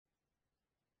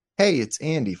Hey, it's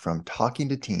Andy from Talking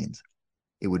to Teens.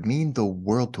 It would mean the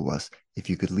world to us if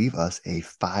you could leave us a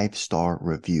 5-star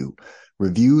review.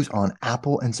 Reviews on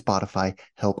Apple and Spotify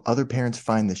help other parents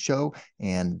find the show,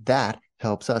 and that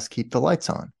helps us keep the lights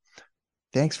on.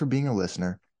 Thanks for being a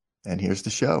listener, and here's the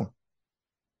show.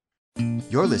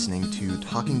 You're listening to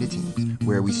Talking to Teens,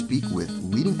 where we speak with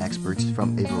leading experts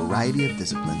from a variety of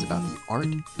disciplines about the art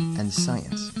and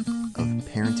science of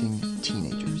parenting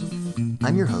teenagers.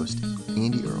 I'm your host,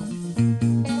 Andy Earle.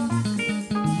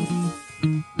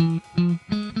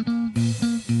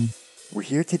 We're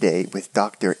here today with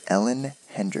Dr. Ellen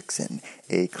Hendrickson,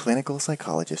 a clinical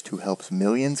psychologist who helps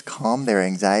millions calm their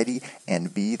anxiety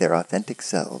and be their authentic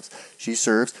selves. She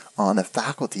serves on the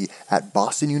faculty at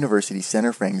Boston University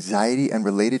Center for Anxiety and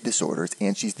Related Disorders,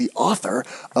 and she's the author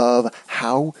of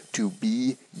How to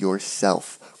Be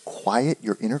Yourself, Quiet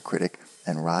Your Inner Critic,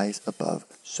 and Rise Above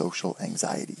Social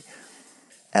Anxiety.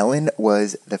 Ellen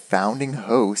was the founding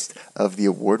host of the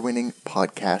award-winning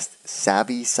podcast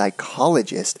Savvy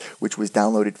Psychologist, which was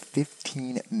downloaded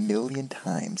 15 million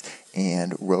times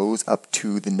and rose up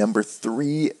to the number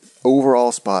 3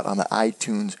 overall spot on the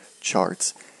iTunes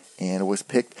charts, and was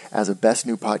picked as a best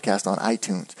new podcast on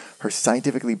iTunes. Her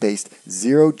scientifically based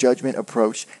zero judgment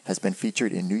approach has been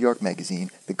featured in New York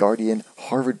Magazine, The Guardian,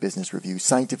 Harvard Business Review,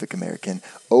 Scientific American,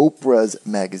 Oprah's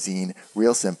Magazine,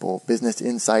 Real Simple, Business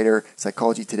Insider,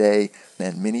 Psychology Today,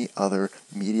 and many other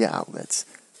media outlets.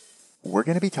 We're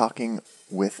going to be talking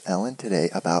with Ellen today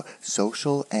about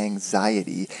social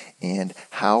anxiety and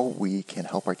how we can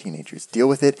help our teenagers deal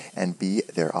with it and be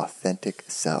their authentic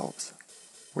selves.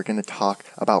 We're going to talk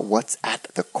about what's at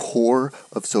the core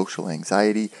of social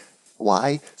anxiety,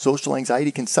 why social anxiety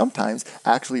can sometimes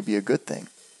actually be a good thing.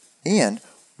 And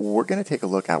we're going to take a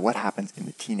look at what happens in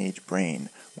the teenage brain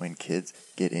when kids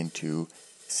get into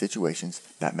situations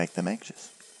that make them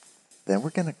anxious. Then we're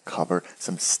going to cover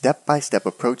some step-by-step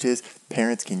approaches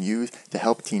parents can use to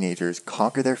help teenagers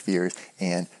conquer their fears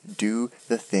and do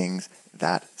the things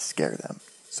that scare them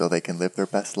so they can live their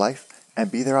best life and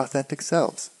be their authentic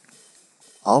selves.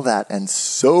 All that and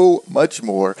so much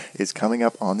more is coming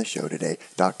up on the show today.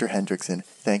 Dr. Hendrickson,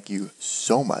 thank you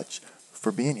so much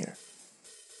for being here.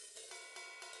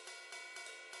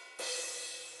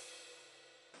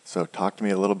 So talk to me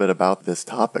a little bit about this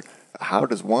topic. How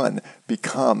does one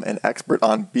become an expert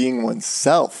on being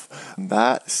oneself?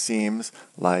 That seems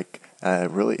like a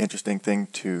really interesting thing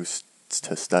to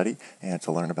study and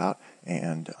to learn about.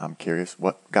 And I'm curious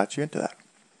what got you into that.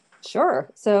 Sure.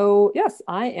 So, yes,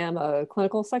 I am a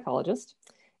clinical psychologist.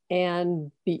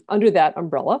 And under that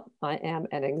umbrella, I am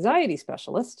an anxiety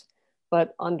specialist.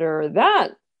 But under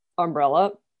that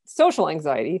umbrella, social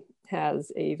anxiety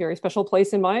has a very special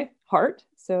place in my heart.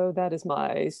 So, that is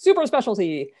my super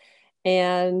specialty.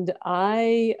 And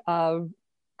I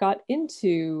got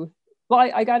into,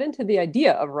 I got into the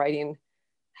idea of writing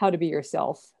How to Be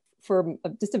Yourself for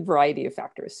just a variety of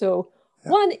factors. So,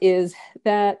 Yeah. one is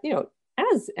that,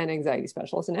 as an anxiety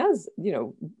specialist and as,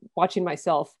 watching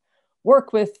myself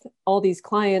work with all these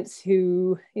clients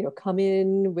who, come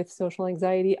in with social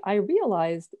anxiety, I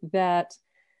realized that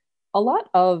a lot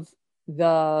of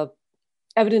the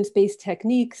evidence-based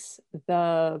techniques,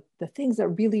 the things that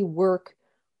really work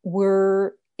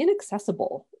were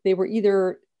inaccessible. They were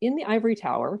either in the ivory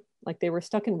tower, like they were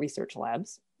stuck in research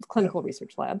labs, Yeah. clinical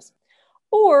research labs,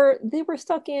 or they were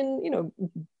stuck in,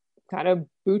 kind of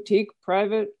boutique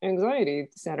private anxiety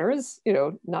centers,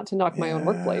 not to knock my own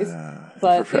workplace, Yeah.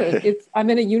 but Right. I'm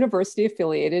in a university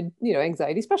affiliated,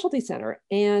 anxiety specialty center,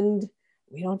 and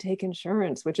we don't take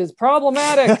insurance, which is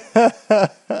problematic,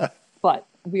 but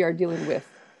we are dealing with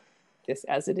this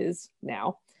as it is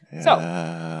now. So,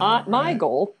 Yeah. my Right.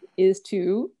 goal is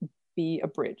to be a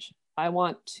bridge. I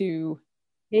want to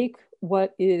take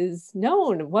what is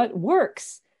known, what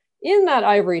works in that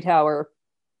ivory tower,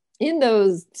 in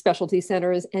those specialty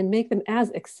centers, and make them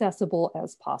as accessible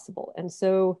as possible. And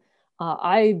so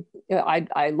I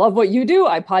love what you do.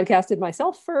 I podcasted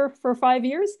myself for 5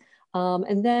 years.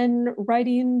 And then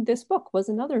writing this book was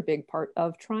another big part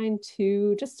of trying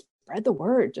to just spread the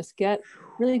word, just get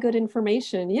really good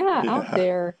information, out Yeah.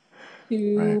 there Right.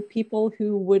 to people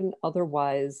who wouldn't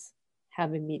otherwise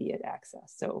have immediate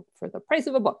access. So for the price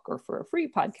of a book or for a free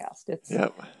podcast,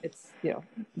 Yep. it's There are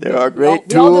we all great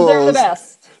we all deserve the tools.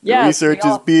 best. The Yes, we research is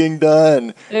all being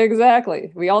done.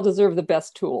 exactly. We all deserve the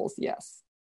best tools. Yes.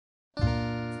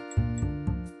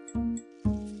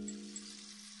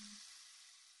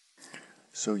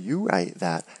 So you write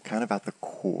that kind of at the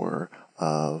core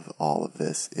of all of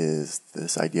this is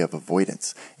this idea of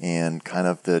avoidance, and kind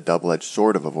of the double-edged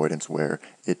sword of avoidance, where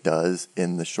it does,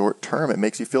 in the short term, it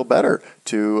makes you feel better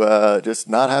to just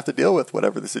not have to deal with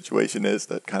whatever the situation is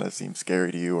that kind of seems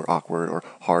scary to you or awkward or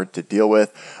hard to deal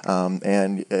with.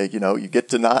 You get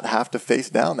to not have to face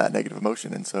down that negative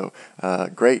emotion. And so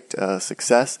great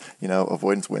success,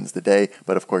 avoidance wins the day.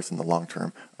 But of course, in the long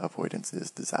term, avoidance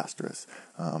is disastrous.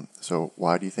 So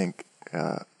why do you think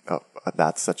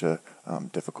that's such a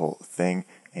difficult thing?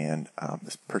 And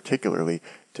particularly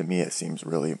to me, it seems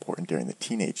really important during the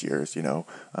teenage years,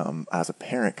 as a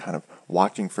parent, kind of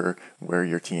watching for where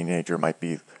your teenager might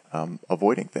be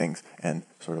avoiding things and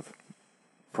sort of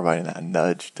providing that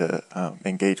nudge to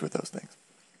engage with those things.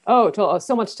 Oh,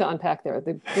 so much to unpack there.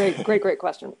 The great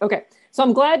question. Okay. So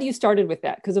I'm glad you started with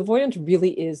that, because avoidance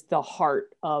really is the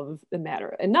heart of the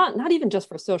matter, and not even just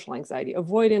for social anxiety.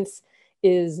 Avoidance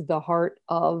is the heart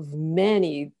of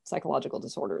many psychological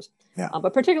disorders, Yeah.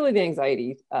 But particularly the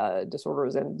anxiety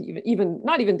disorders, and even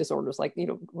not even disorders, like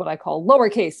what I call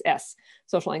lowercase s,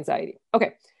 social anxiety.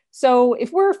 Okay, so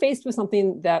if we're faced with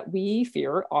something that we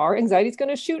fear, our anxiety is going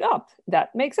to shoot up.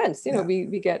 That makes sense. Yeah.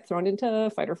 We get thrown into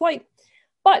fight or flight.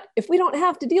 But if we don't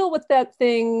have to deal with that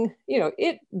thing,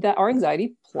 that our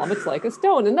anxiety plummets like a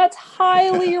stone. And that's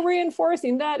highly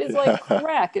reinforcing. That is like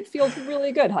crack. It feels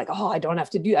really good. Like, oh, I don't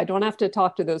have to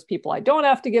talk to those people. I don't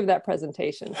have to give that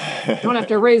presentation. I don't have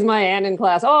to raise my hand in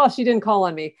class. Oh, she didn't call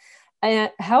on me. And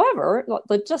however,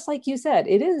 just like you said,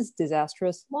 it is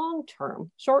disastrous long term.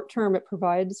 Short term, it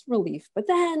provides relief. But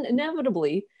then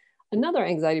inevitably, another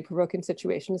anxiety provoking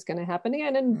situation is going to happen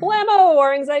again, and blammo,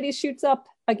 our anxiety shoots up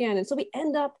again. And so we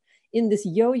end up in this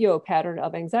yo-yo pattern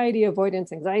of anxiety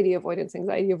avoidance, anxiety avoidance,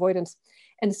 anxiety avoidance.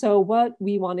 And so what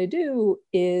we want to do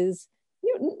is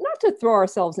not to throw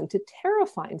ourselves into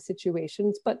terrifying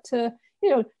situations, but to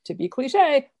be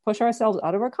cliche, push ourselves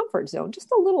out of our comfort zone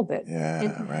just a little bit,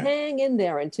 and to hang in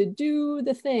there and to do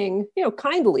the thing,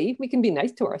 kindly. We can be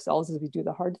nice to ourselves as we do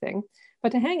the hard thing,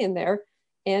 but to hang in there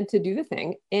and to do the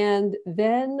thing. And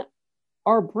then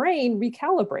our brain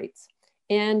recalibrates,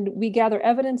 and we gather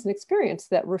evidence and experience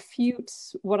that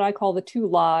refutes what I call the two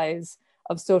lies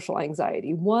of social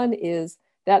anxiety. One is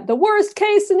that the worst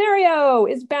case scenario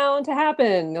is bound to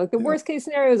happen. Like the worst case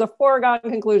scenario is a foregone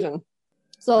conclusion.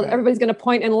 So everybody's going to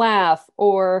point and laugh,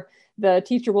 or the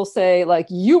teacher will say, like,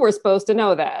 you were supposed to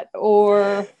know that,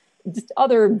 or just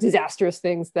other disastrous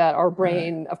things that our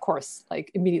brain, of course,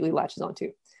 like immediately latches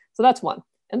onto. So that's one.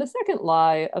 And the second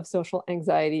lie of social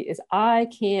anxiety is I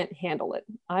can't handle it.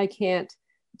 I can't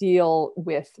deal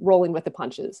with rolling with the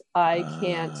punches. I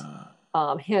can't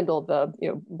handle the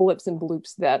blips and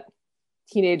bloops that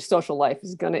teenage social life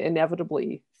is going to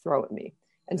inevitably throw at me.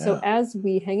 And so as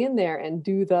we hang in there and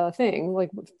do the thing,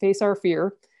 like face our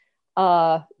fear,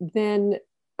 then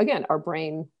again, our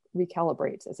brain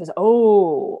recalibrates and says,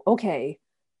 oh, okay,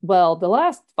 well, the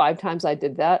last 5 times I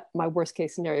did that, my worst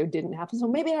case scenario didn't happen. So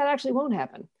maybe that actually won't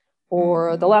happen.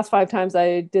 Or the last 5 times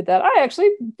I did that, I actually,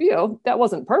 that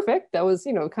wasn't perfect. That was,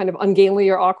 kind of ungainly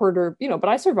or awkward, or, but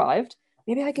I survived.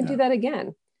 Maybe I can do that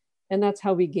again. And that's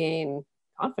how we gain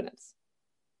confidence.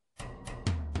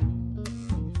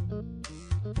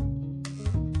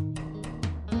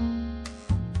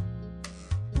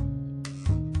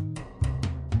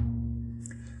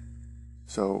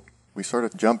 So we sort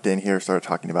of jumped in here, started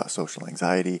talking about social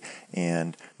anxiety,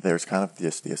 and there's kind of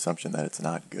the assumption that it's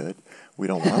not good. We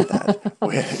don't want that.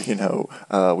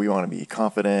 We want to be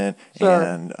confident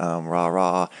and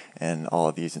rah-rah and all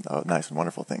of these nice and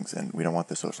wonderful things, and we don't want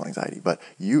the social anxiety. But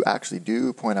you actually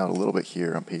do point out a little bit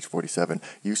here on page 47.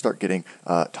 You start getting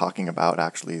talking about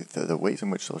actually the ways in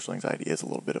which social anxiety is a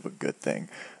little bit of a good thing.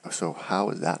 So how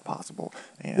is that possible?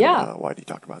 And why do you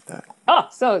talk about that?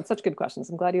 So it's such good questions.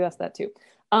 I'm glad you asked that too.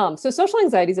 So social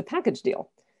anxiety is a package deal.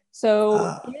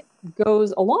 So it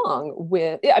goes along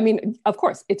with, of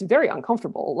course, it's very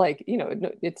uncomfortable. Like,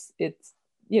 it's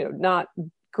not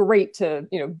great to,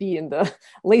 be in the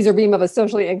laser beam of a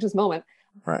socially anxious moment.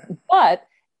 Right. But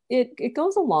it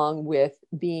goes along with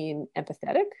being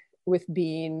empathetic, with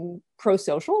being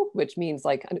pro-social, which means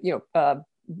like,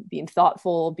 being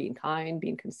thoughtful, being kind,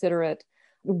 being considerate.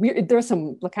 There's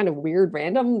some kind of weird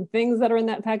random things that are in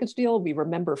that package deal. We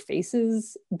remember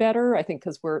faces better, I think,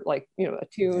 because we're like,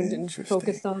 attuned and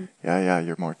focused on. Yeah,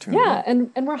 you're more tuned. Yeah,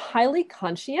 and we're highly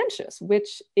conscientious,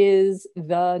 which is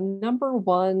the number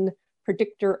one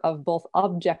predictor of both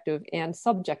objective and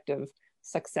subjective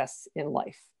success in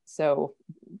life. So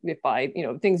if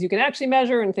things you can actually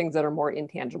measure and things that are more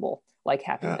intangible, like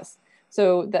happiness.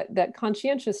 So that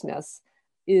conscientiousness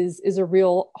is a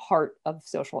real heart of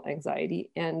social anxiety.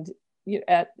 And,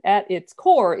 at its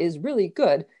core is really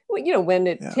good. When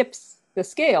it Yeah. tips the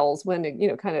scales, when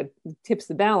it kind of tips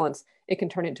the balance, it can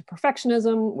turn into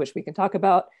perfectionism, which we can talk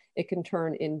about. It can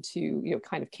turn into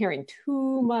kind of caring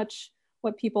too much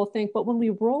what people think. But when we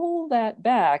roll that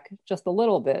back just a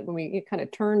little bit, when we kind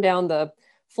of turn down the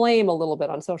flame a little bit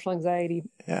on social anxiety,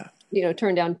 Yeah.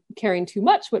 turn down caring too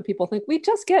much what people think, we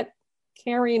just get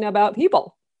caring about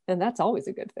people, and that's always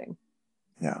a good thing.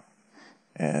 Yeah.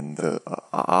 And the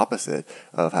opposite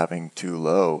of having too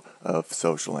low of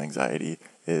social anxiety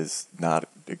is not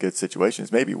a good situation.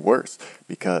 It's maybe worse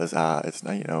because it's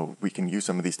not, we can use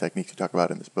some of these techniques you talk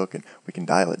about in this book and we can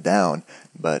dial it down,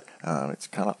 but it's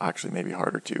kind of actually maybe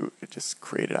harder to just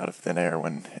create it out of thin air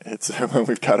when it's when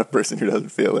we've got a person who doesn't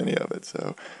feel any of it.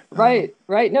 So, Right.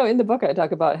 No, in the book, I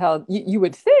talk about how you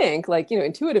would think, like,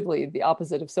 intuitively, the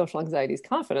opposite of social anxiety is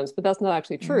confidence, but that's not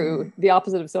actually true. The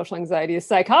opposite of social anxiety is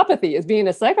psychopathy, is being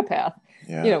a psychopath,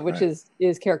 yeah, which right.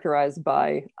 is characterized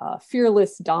by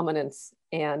fearless dominance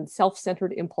and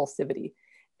self-centered impulsivity.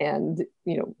 And,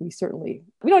 we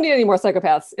don't need any more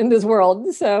psychopaths in this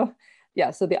world. So,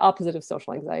 yeah, so the opposite of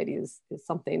social anxiety is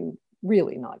something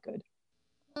really not good.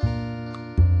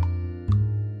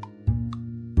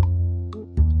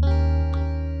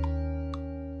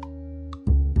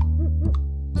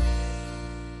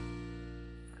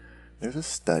 There's a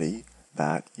study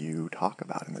that you talk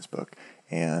about in this book,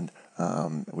 and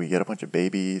we get a bunch of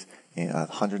babies,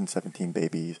 117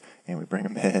 babies, and we bring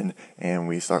them in, and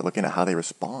we start looking at how they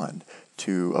respond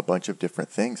to a bunch of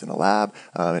different things in the lab,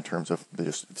 in terms of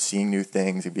just seeing new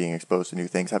things and being exposed to new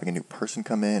things, having a new person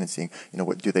come in and seeing,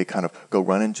 what do they kind of go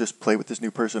run and just play with this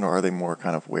new person, or are they more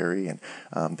kind of wary? And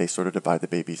they sort of divide the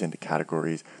babies into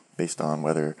categories based on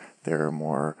whether they're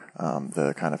more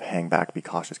the kind of hang back, be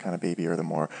cautious kind of baby, or the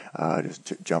more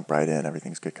just jump right in,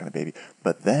 everything's good kind of baby.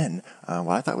 But then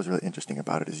what I thought was really interesting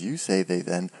about it is you say they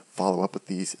then follow up with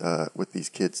these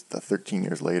kids 13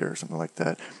 years later or something like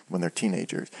that when they're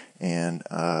teenagers, and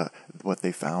what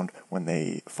they found when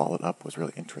they followed up was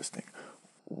really interesting.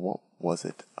 What was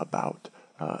it about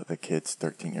the kids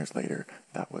 13 years later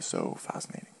that was so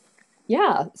fascinating?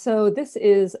 Yeah, so this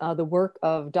is the work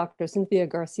of Dr. Cynthia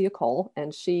Garcia Cole,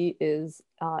 and she is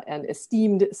an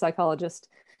esteemed psychologist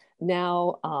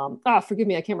now. Forgive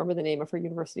me, I can't remember the name of her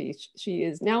university. She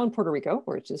is now in Puerto Rico,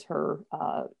 which is her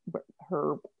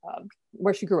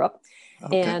where she grew up,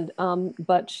 Okay. and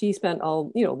but she spent a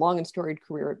long and storied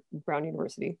career at Brown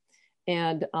University,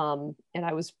 and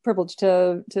I was privileged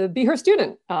to be her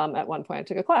student. At one point, I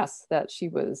took a class that she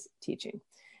was teaching,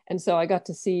 and so I got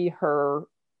to see her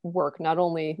work not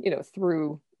only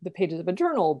through the pages of a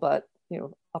journal, but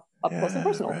up close and Yeah,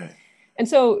 personal. right. And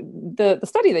so the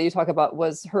study that you talk about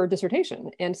was her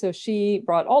dissertation, and so she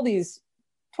brought all these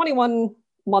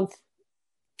 21-month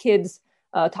kids,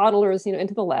 toddlers,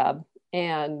 into the lab,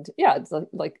 and yeah, it's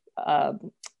like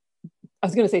I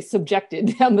was going to say subjected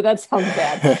them, but that sounds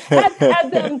bad.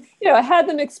 Had them, had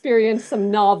them experience some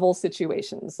novel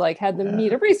situations, like had them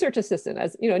meet Yeah. a research assistant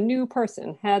as, a new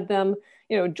person, had them,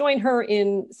 join her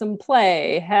in some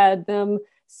play, had them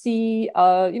see,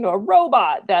 a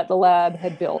robot that the lab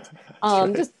had built, That's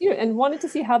right. just, and wanted to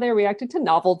see how they reacted to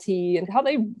novelty and how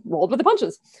they rolled with the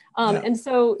punches. Yeah. And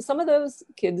so some of those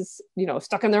kids,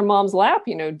 stuck in their mom's lap,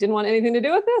 didn't want anything to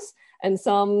do with this, and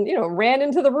some ran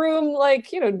into the room like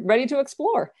ready to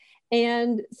explore.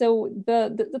 And so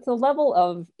the level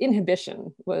of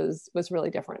inhibition was really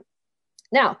different.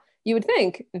 Now you would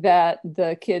think that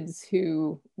the kids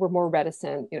who were more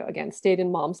reticent, again, stayed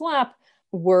in mom's lap,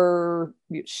 were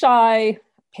shy,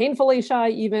 painfully shy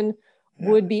even, Yeah.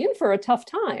 would be in for a tough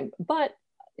time. But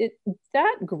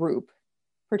that group,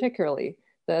 particularly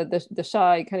the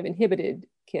shy, kind of inhibited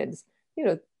kids, you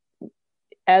know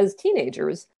as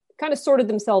teenagers, kind of sorted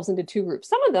themselves into two groups.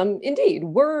 Some of them indeed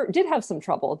did have some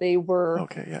trouble. They were,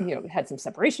 Okay. Yeah. had some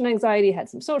separation anxiety, had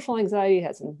some social anxiety,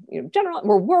 had some, general,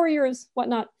 were worriers,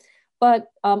 whatnot. But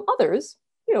others,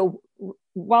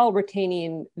 while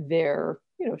retaining their,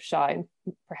 shy and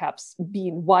perhaps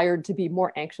being wired to be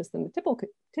more anxious than the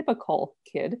typical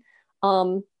kid,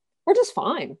 were just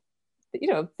fine.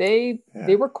 They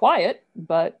Yeah. were quiet,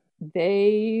 but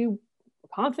they were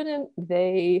confident.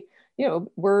 They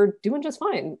were doing just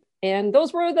fine. And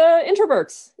those were the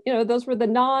introverts, those were the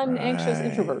non-anxious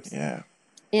Right. introverts. Yeah.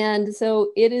 And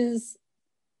so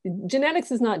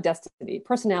genetics is not destiny.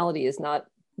 Personality is not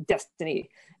destiny.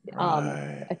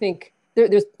 Right. I think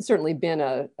there's certainly been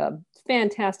a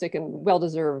fantastic and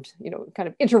well-deserved, kind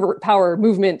of introvert power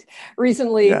movement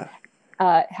recently. Yeah.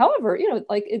 However,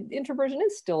 like introversion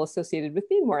is still associated with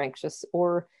being more anxious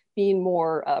or being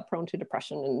more prone to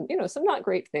depression and, some not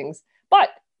great things. But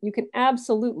you can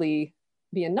absolutely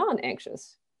be a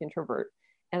non-anxious introvert.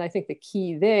 And I think the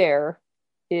key there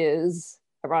is,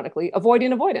 ironically,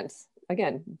 avoiding avoidance.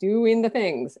 Again, doing the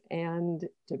things, and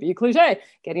to be cliche,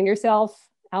 getting yourself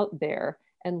out there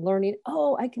and learning,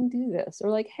 oh, I can do this, or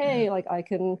like, hey, like I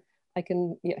can,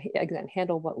 again,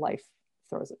 handle what life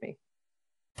throws at me.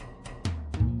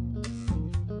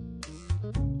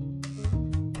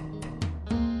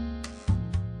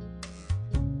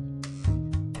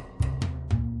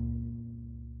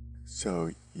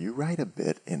 So you write a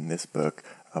bit in this book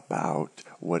about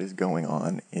what is going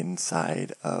on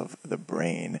inside of the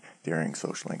brain during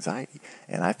social anxiety.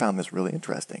 And I found this really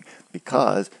interesting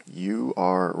because you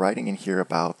are writing in here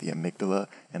about the amygdala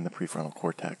and the prefrontal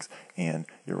cortex. And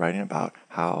you're writing about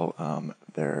how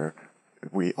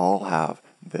we all have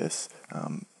this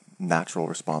natural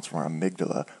response from our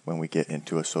amygdala when we get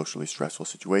into a socially stressful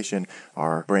situation.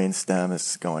 Our brain stem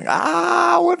is going,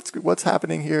 what's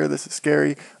happening here? This is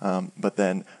scary. But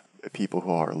then people who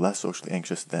are less socially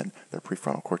anxious, then their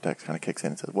prefrontal cortex kind of kicks in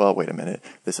and says, well, wait a minute,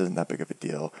 this isn't that big of a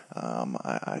deal.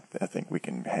 I think we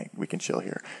can chill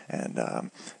here. And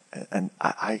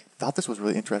I thought this was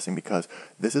really interesting because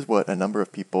this is what a number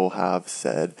of people have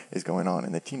said is going on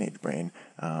in the teenage brain,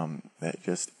 that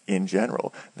just in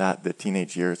general, that the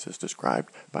teenage years is described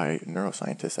by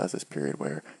neuroscientists as this period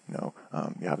where,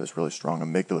 you have this really strong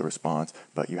amygdala response,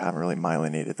 but you haven't really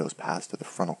myelinated those paths to the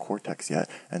frontal cortex yet.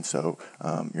 And so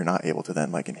you're not able to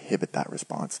then inhibit that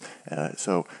response.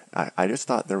 So I just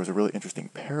thought there was a really interesting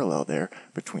parallel there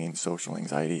between social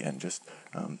anxiety and just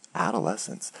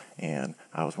adolescence. And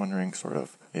I was wondering sort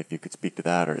of if you could speak to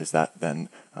that, or is that then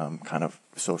kind of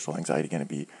social anxiety going to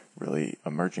be really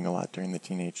emerging a lot during the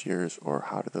teenage years, or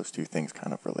how do those two things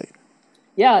kind of relate?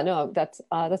 Yeah, no, that's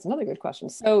another good question.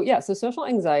 So social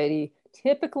anxiety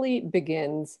typically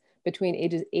begins between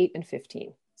ages 8 and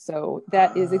 15. So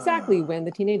that is exactly when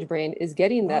the teenage brain is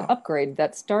getting that upgrade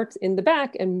that starts in the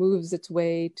back and moves its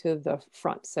way to the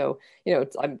front. So,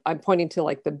 I'm pointing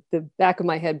to the back of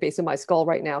my head, base of my skull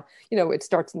right now. It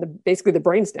starts in basically the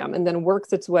brainstem and then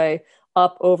works its way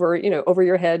up over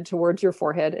your head towards your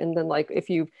forehead. And then if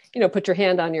you, put your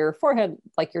hand on your forehead,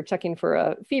 like you're checking for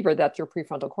a fever, that's your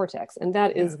prefrontal cortex. And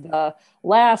that is the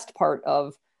last part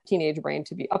of teenage brain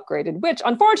to be upgraded, which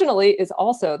unfortunately is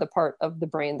also the part of the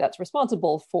brain that's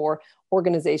responsible for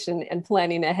organization and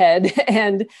planning ahead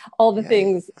and all the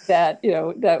things that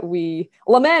that we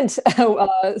lament,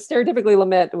 stereotypically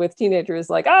lament with teenagers,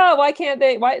 like, why can't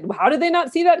they? How did they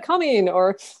not see that coming?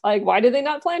 Or why did they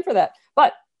not plan for that?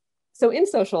 But so in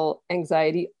social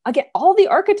anxiety, again, all the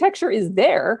architecture is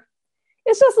there.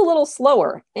 It's just a little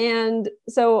slower. And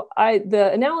so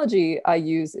the analogy I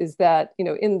use is that,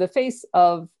 in the face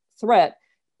of threat,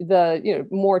 the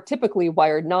more typically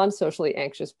wired non-socially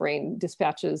anxious brain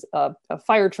dispatches a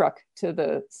fire truck to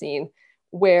the scene,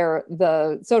 where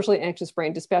the socially anxious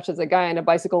brain dispatches a guy on a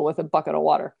bicycle with a bucket of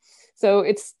water. So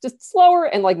it's just slower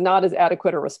and not as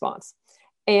adequate a response.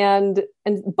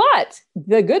 But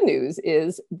the good news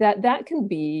is that can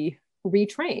be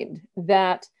retrained,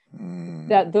 that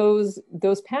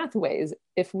those pathways,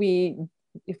 if we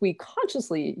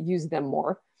consciously use them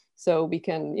more, so we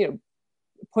can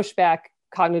push back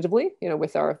cognitively,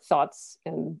 with our thoughts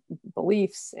and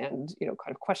beliefs and kind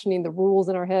of questioning the rules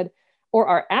in our head, or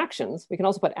our actions. We can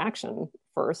also put action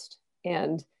first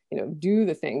and do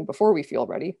the thing before we feel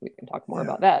ready. We can talk more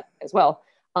about that as well.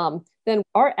 Then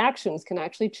our actions can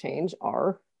actually change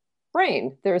our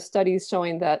brain. There are studies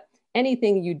showing that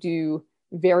anything you do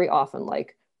very often,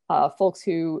 like folks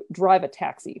who drive a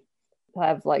taxi,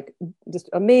 have just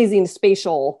amazing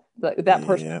spatial, that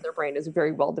portion of their brain is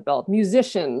very well developed.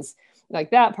 Musicians,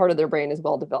 that part of their brain is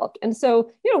well developed. And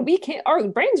so, our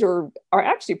brains are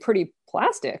actually pretty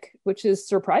plastic, which is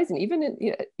surprising,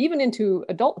 even into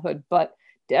adulthood, but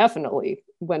definitely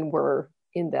when we're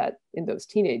in those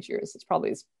teenage years, it's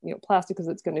probably as plastic as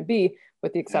it's going to be,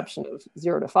 with the exception of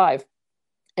 0 to 5.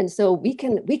 And so we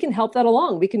can help that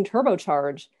along. We can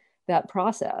turbocharge that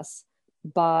process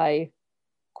by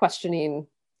questioning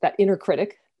that inner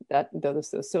critic,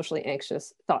 those socially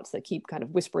anxious thoughts that keep kind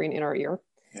of whispering in our ear,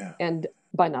 and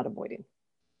by not avoiding.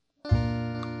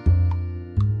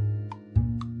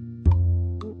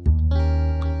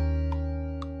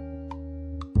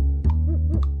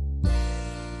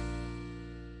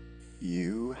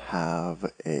 You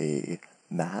have a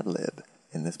Mad Lib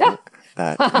in this book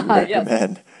that you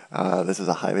recommend. This is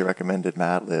a highly recommended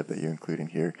Mad Lib that you include in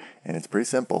here, and it's pretty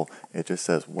simple. It just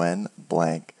says, when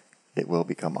blank, it will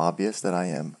become obvious that I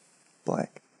am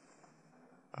blank.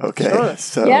 Okay, sure.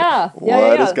 So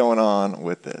what is going on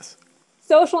with this?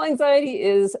 Social anxiety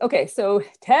is, so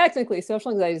technically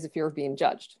social anxiety is a fear of being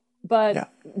judged. But Yeah.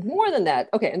 more than that,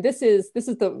 okay, and this is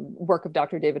the work of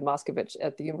Dr. David Moskovich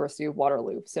at the University of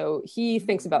Waterloo. So he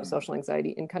thinks about social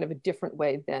anxiety in kind of a different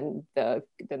way than the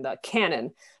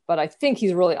canon, but I think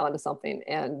he's really onto something.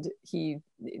 And he,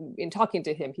 in talking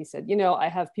to him, he said, I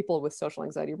have people with social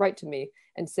anxiety write to me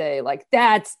and say, like,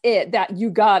 that's it, that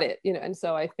you got it, and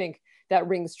so I think that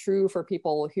rings true for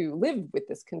people who live with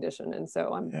this condition. And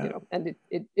so I'm, Yeah. and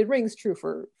it rings true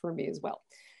for me as well,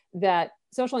 that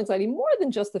social anxiety, more than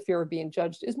just the fear of being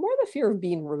judged, is more the fear of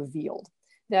being revealed.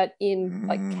 That in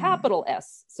like capital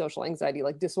S social anxiety,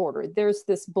 like disorder, there's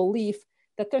this belief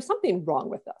that there's something wrong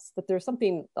with us, that there's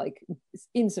something like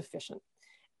insufficient.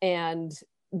 And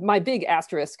my big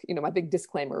asterisk, my big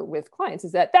disclaimer with clients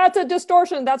is that that's a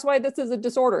distortion. That's why this is a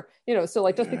disorder. So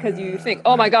like, just because you think,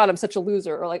 oh my God, I'm such a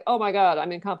loser, or like, oh my God,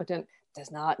 I'm incompetent,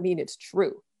 does not mean it's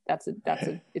true. It's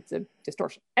a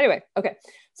distortion. Anyway, okay.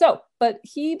 So, but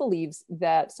he believes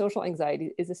that social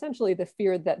anxiety is essentially the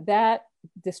fear that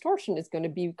distortion is going to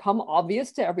become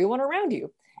obvious to everyone around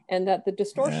you, and that the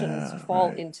distortions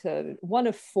fall into one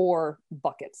of four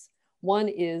buckets. One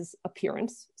is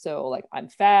appearance. So like, I'm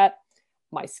fat,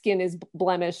 my skin is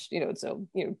blemished, so,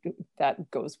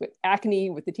 that goes with acne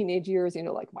with the teenage years,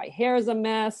 like my hair is a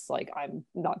mess, like I'm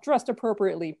not dressed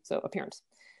appropriately. So appearance.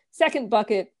 Second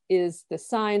bucket is the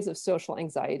signs of social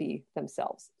anxiety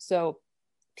themselves. So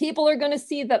people are going to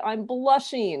see that I'm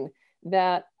blushing,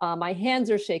 that my hands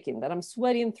are shaking, that I'm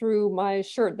sweating through my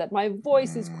shirt, that my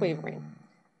voice is quavering.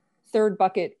 Third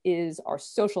bucket is our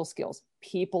social skills.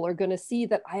 People are going to see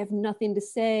that I have nothing to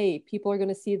say. People are going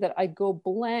to see that I go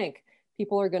blank.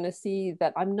 People are going to see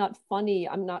that I'm not funny,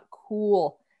 I'm not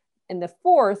cool. And the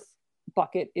fourth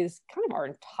bucket is kind of our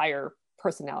entire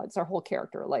personality. It's our whole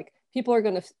character. Like, people are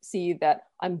going to see that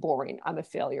I'm boring, I'm a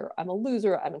failure, I'm a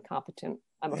loser, I'm incompetent,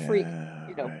 I'm a freak,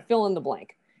 fill in the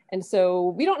blank. And so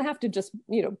we don't have to just,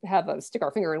 stick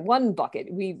our finger in one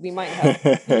bucket. We might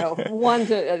have, one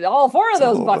to all four of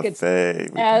those buckets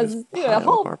as, a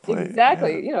whole,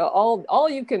 exactly, all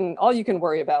you can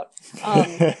worry about.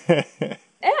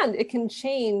 And it can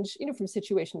change, from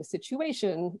situation to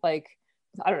situation. Like,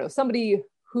 I don't know, somebody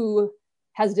who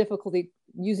has difficulty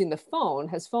using the phone,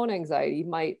 has phone anxiety,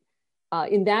 might,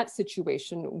 in that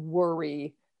situation,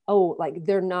 worry, oh, like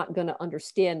they're not going to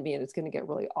understand me and it's going to get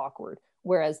really awkward.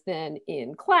 Whereas then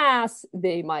in class,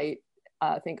 they might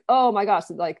think, oh my gosh,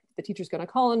 like the teacher's going to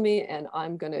call on me and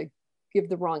I'm going to give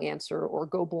the wrong answer or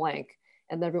go blank,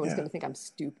 and everyone's going to think I'm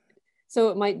stupid. So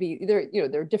it might be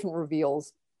there are different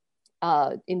reveals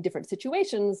in different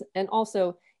situations. And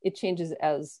also it changes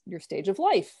as your stage of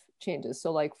life changes.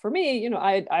 So like for me,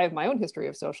 I have my own history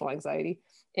of social anxiety.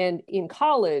 And in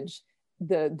college,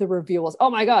 the reveal was,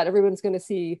 oh my God, everyone's going to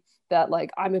see that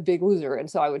like I'm a big loser. And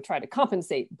so I would try to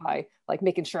compensate by like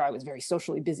making sure I was very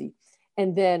socially busy.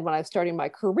 And then when I was starting my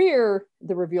career,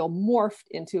 the reveal morphed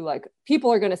into like,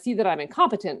 people are going to see that I'm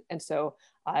incompetent. And so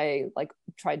I like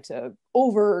tried to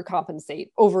overcompensate,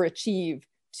 overachieve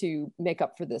to make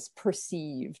up for this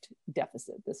perceived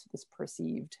deficit, this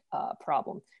perceived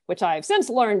problem, which I've since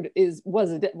learned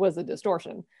was a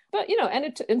distortion. But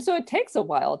and so it takes a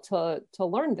while to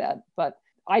learn that. But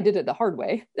I did it the hard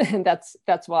way, and that's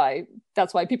why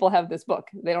people have this book.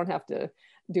 They don't have to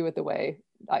do it the way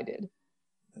I did.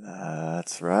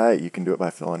 That's right. You can do it by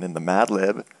filling in the Mad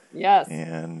Lib. Yes.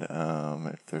 And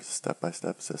if there's a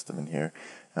step-by-step system in here.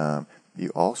 You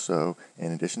also,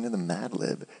 in addition to the Mad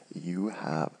Lib, you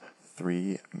have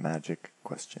 3 magic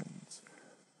questions.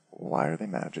 Why are they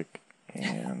magic?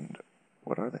 And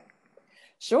what are they?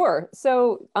 Sure.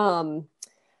 So,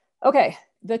 okay.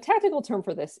 The technical term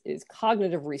for this is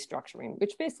cognitive restructuring,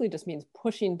 which basically just means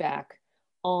pushing back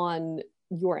on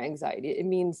your anxiety. It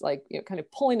means like, kind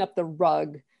of pulling up the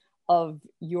rug of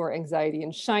your anxiety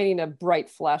and shining a bright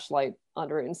flashlight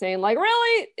under it and saying like,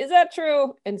 really, is that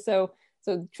true? And so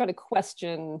try to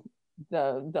question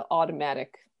the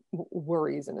automatic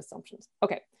worries and assumptions.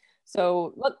 Okay,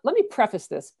 so let me preface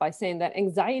this by saying that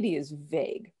anxiety is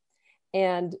vague.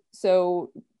 And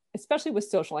so, especially with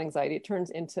social anxiety, it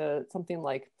turns into something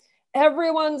like,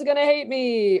 everyone's going to hate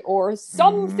me, or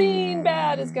something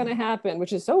bad is going to happen,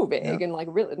 which is so vague. And like,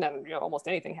 really, almost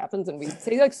anything happens and we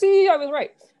say like, see, I was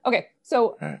right. Okay.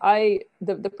 So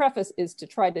the preface is to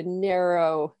try to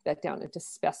narrow that down and to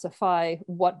specify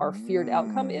what our feared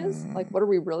outcome is. Like, what are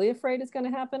we really afraid is going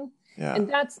to happen? Yeah.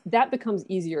 And that becomes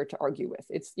easier to argue with.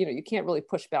 It's, you can't really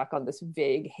push back on this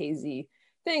vague, hazy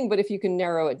thing, but if you can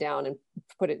narrow it down and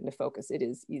put it into focus, it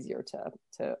is easier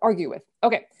to argue with.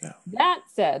 Okay. Yeah. That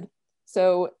said,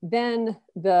 so then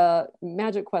the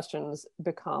magic questions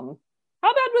become,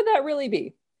 how bad would that really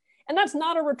be? And that's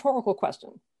not a rhetorical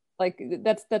question. Like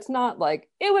that's not like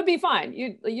it would be fine.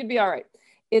 You'd be all right.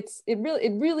 It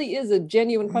really is a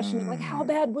genuine question of like, how Mm.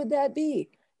 bad would that be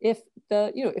if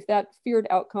if that feared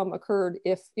outcome occurred,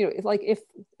 if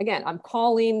again, I'm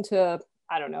calling to,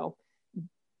 I don't know,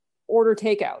 order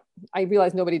takeout. I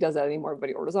realize nobody does that anymore.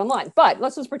 Everybody orders online, but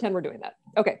let's just pretend we're doing that.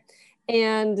 Okay.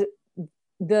 And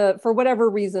for whatever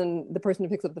reason, the person who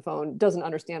picks up the phone doesn't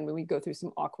understand when we go through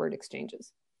some awkward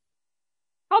exchanges.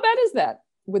 How bad is that?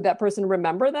 Would that person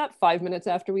remember that 5 minutes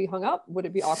after we hung up? Would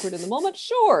it be awkward in the moment?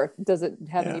 Sure. Does it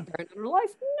have any bearing on our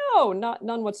life? No,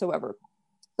 none whatsoever.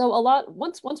 So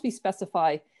once we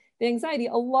specify the anxiety,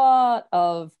 a lot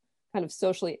of kind of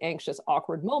socially anxious,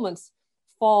 awkward moments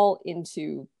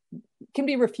can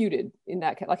be refuted in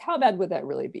that case. Like, how bad would that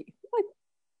really be? Like,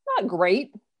 not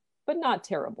great, but not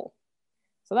terrible.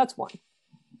 So that's one.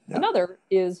 Yeah. Another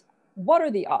is, what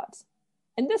are the odds?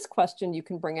 And this question you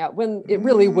can bring out when it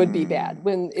really would be bad,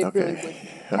 when it really would be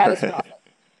catastrophic.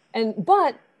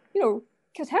 But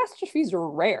catastrophes are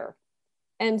rare.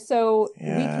 And so we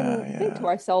can think to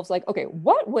ourselves, like, okay,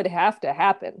 what would have to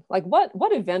happen? Like, what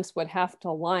events would have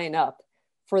to line up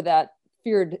for that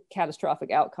feared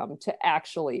catastrophic outcome to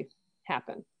actually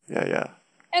happen? Yeah.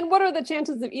 And what are the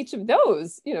chances of each of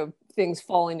those, things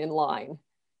falling in line?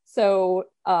 So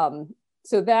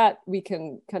that we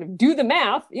can kind of do the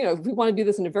math, if we want to do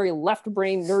this in a very left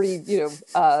brain,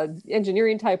 nerdy,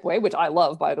 engineering type way, which I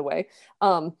love, by the way,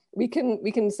 we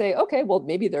can say, okay, well,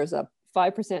 maybe there's a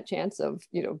 5% chance of,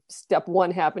 step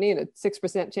one happening, a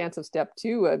 6% chance of step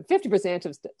two, a 50%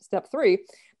 of step three.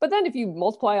 But then if you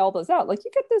multiply all those out, like,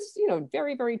 you get this,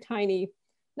 very, very tiny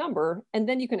number. And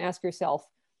then you can ask yourself,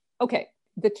 okay,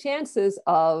 the chances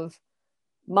of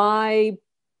my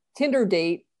Tinder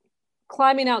date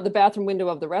climbing out the bathroom window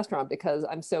of the restaurant because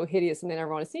I'm so hideous and they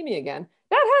never want to see me again,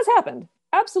 that has happened.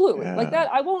 Absolutely. Yeah. Like that,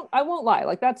 I won't lie.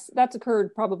 Like that's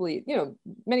occurred probably,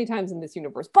 many times in this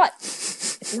universe, but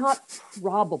it's not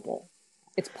probable.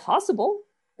 It's possible,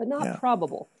 but not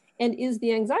probable. And is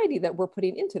the anxiety that we're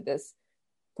putting into this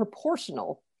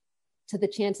proportional to the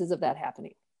chances of that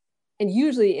happening? And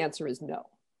usually the answer is no.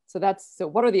 So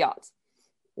what are the odds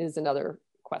is another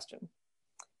question.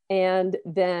 And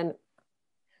then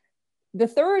the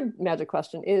third magic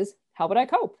question is, how would I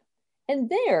cope?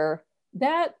 And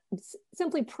that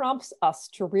simply prompts us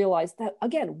to realize that,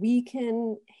 again, we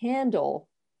can handle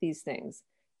these things,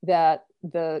 that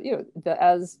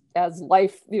as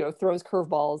life, throws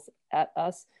curveballs at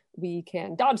us, we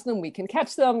can dodge them, we can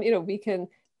catch them,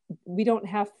 we don't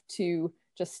have to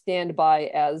just stand by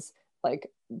as like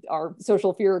our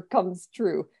social fear comes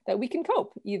true, that we can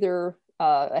cope either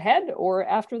ahead or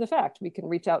after the fact. We can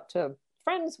reach out to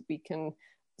friends, we can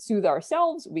soothe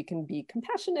ourselves, we can be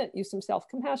compassionate, use some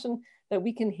self-compassion, that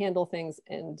we can handle things,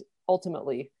 and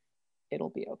ultimately it'll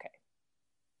be okay.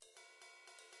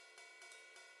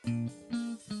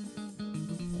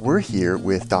 We're here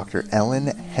with Dr. Ellen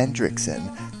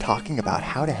Hendriksen talking about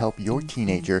how to help your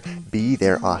teenager be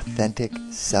their authentic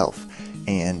self.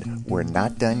 And we're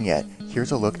not done yet.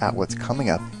 Here's a look at what's coming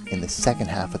up in the second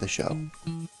half of the show.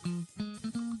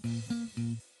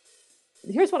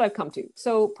 Here's what I've come to.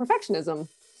 So perfectionism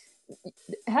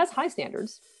has high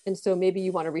standards. And so maybe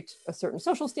you want to reach a certain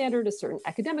social standard, a certain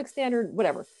academic standard,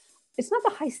 whatever. It's not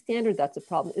the high standard that's a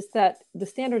problem. It's that the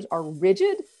standards are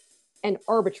rigid and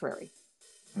arbitrary.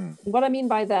 What I mean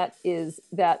by that is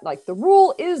that, like, the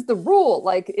rule is the rule.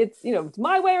 Like, it's, it's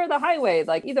my way or the highway.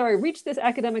 Like, either I reach this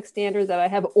academic standard that I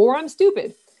have, or I'm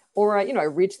stupid, or I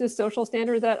reach this social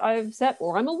standard that I've set,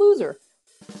 or I'm a loser.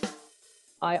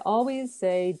 I always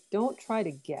say, don't try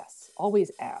to guess,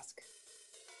 always ask.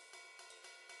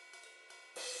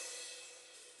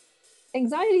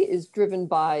 Anxiety is driven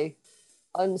by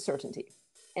uncertainty.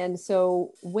 And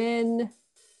so when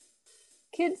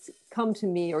kids come to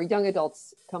me, or young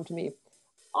adults come to me,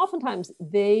 oftentimes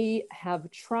they have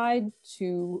tried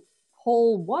to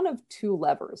pull one of two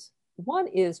levers. One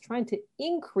is trying to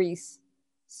increase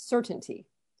certainty.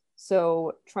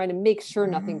 So trying to make sure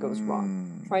nothing goes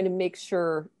wrong, trying to make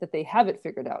sure that they have it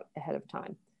figured out ahead of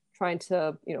time, trying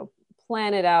to,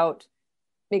 plan it out,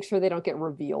 make sure they don't get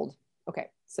revealed. Okay.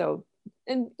 So,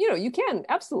 and, you can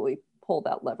absolutely pull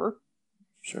that lever.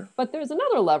 Sure. But there's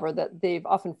another lever that they've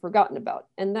often forgotten about,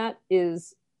 and that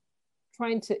is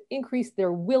trying to increase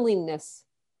their willingness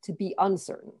to be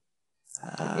uncertain.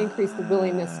 Increase the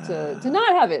willingness to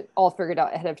not have it all figured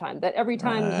out ahead of time. That every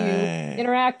time you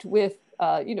interact with,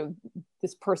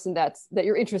 this person that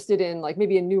you're interested in, like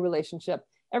maybe a new relationship,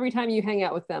 every time you hang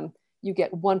out with them, you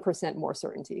get 1% more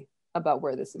certainty about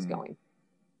where this is going.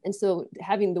 And so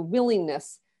having the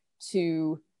willingness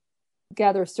to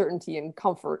gather certainty and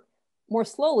comfort more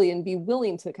slowly and be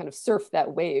willing to kind of surf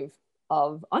that wave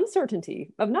of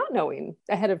uncertainty, of not knowing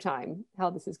ahead of time how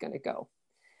this is going to go.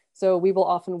 So we will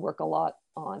often work a lot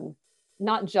on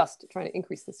not just trying to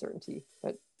increase the certainty,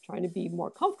 but trying to be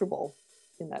more comfortable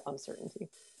in that uncertainty.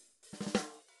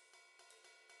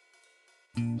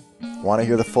 Want to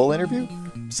hear the full interview?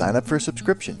 Sign up for a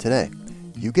subscription today.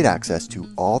 You get access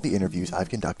to all the interviews I've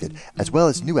conducted, as well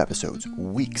as new episodes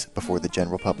weeks before the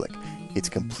general public. It's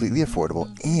completely affordable,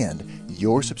 and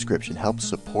your subscription helps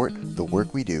support the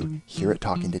work we do here at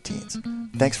Talking to Teens.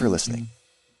 Thanks for listening.